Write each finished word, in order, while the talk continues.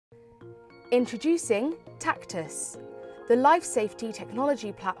Introducing Taktis, the life safety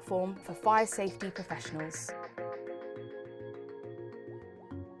technology platform for fire safety professionals.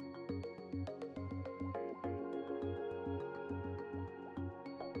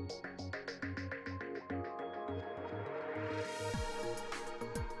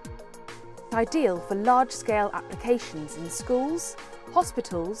 Ideal for large-scale applications in schools,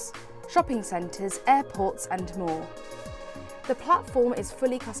 hospitals, shopping centres, airports and more. The platform is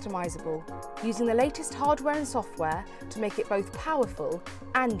fully customisable, using the latest hardware and software to make it both powerful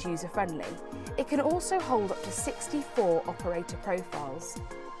and user-friendly. It can also hold up to 64 operator profiles.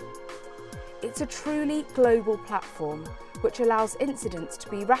 It's a truly global platform which allows incidents to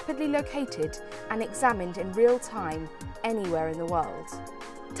be rapidly located and examined in real time anywhere in the world.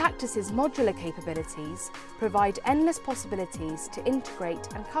 Taktis's modular capabilities provide endless possibilities to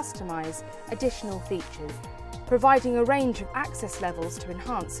integrate and customise additional features, providing a range of access levels to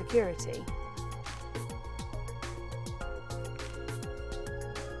enhance security.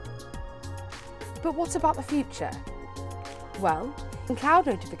 But what about the future? Well, cloud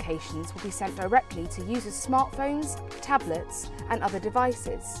notifications will be sent directly to users' smartphones, tablets and other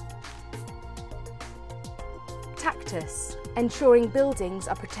devices. Taktis, ensuring buildings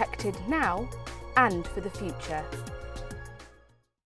are protected now and for the future.